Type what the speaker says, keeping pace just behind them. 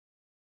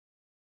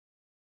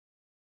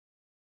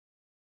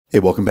Hey,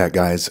 welcome back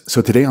guys.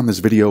 So today on this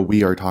video,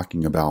 we are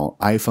talking about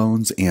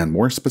iPhones, and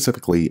more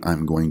specifically,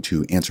 I'm going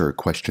to answer a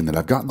question that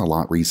I've gotten a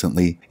lot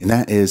recently, and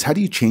that is, how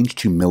do you change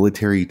to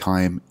military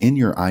time in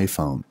your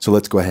iPhone? So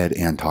let's go ahead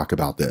and talk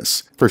about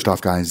this. First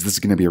off guys, this is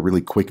going to be a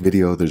really quick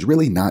video. There's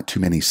really not too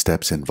many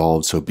steps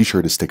involved, so be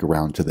sure to stick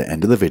around to the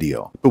end of the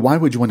video. But why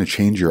would you want to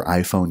change your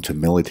iPhone to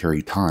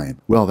military time?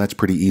 Well, that's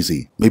pretty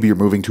easy. Maybe you're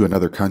moving to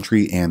another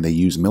country and they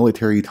use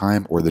military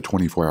time or the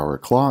 24-hour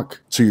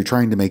clock, so you're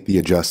trying to make the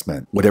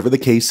adjustment. Whatever the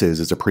case is,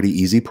 it's a pretty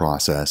easy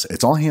process.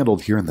 It's all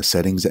handled here in the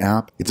settings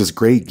app. It's this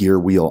gray gear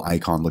wheel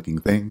icon looking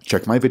thing.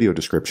 Check my video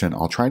description.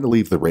 I'll try to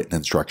leave the written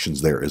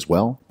instructions there as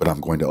well, but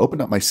I'm going to open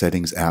up my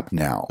settings app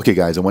now. Okay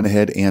guys, I went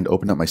ahead and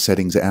opened up my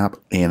settings app,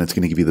 and it's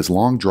going to give you this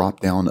long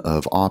drop down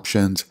of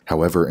options.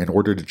 However, in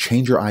order to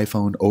change your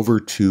iPhone over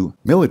to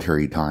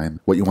military time,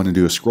 what you want to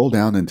do is scroll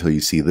down until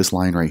you see this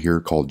line right here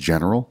called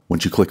General.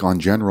 Once you click on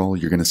General,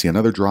 you're going to see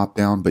another drop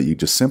down, but you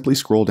just simply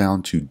scroll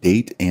down to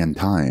Date and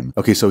Time.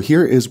 Okay, so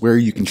here is where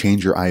you can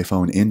change your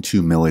iPhone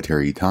into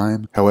military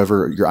time.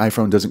 However, your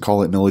iPhone doesn't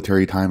call it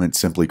military time, it's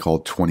simply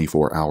called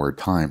 24-hour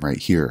time right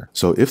here.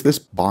 So if this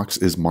box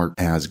is marked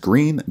as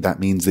green, that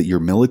means that your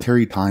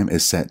military time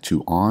is set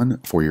to on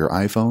for your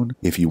iPhone.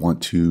 If you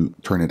want to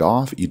turn it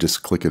off, you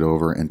just click it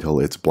over until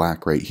it's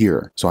black right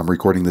here. So I'm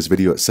recording this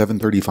video at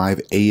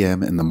 7:35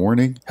 a.m. in the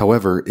morning.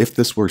 However, if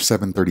this were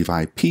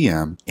 7:35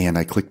 p.m. and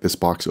I click this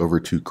box over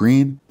to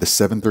green, the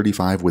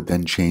 7:35 would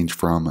then change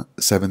from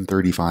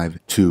 7:35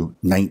 to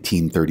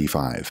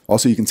 19:35.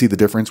 Also, you can see the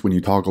difference when you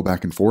toggle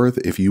back and forth.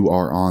 If you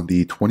are on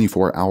the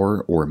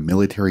 24-hour or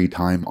military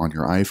time on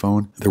your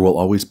iPhone, there will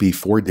always be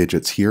 4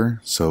 digits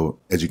here. So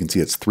as you can see,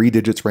 it's 3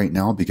 digits right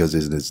now because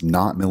it is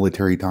not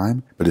military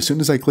time. But as soon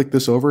as I click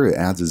this over, it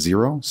adds a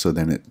 0. So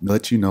then it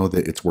lets you know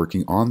that it's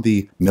working on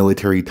the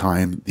military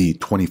time, the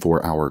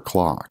 24-hour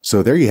clock.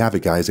 So there you have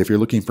it guys. If you're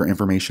looking for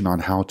information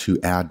on how to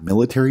add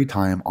military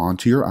time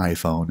onto your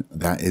iPhone,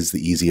 that is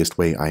the easiest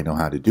way I know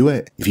how to do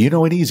it. If you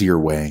know an easier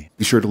way,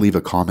 be sure to leave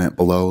a comment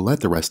below.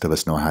 Let the rest of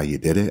us know how you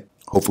did it.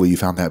 Hopefully you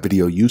found that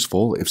video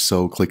useful. If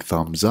so, click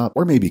thumbs up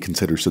or maybe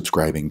consider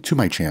subscribing to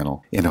my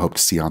channel, and I hope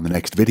to see you on the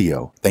next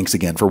video. Thanks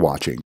again for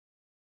watching.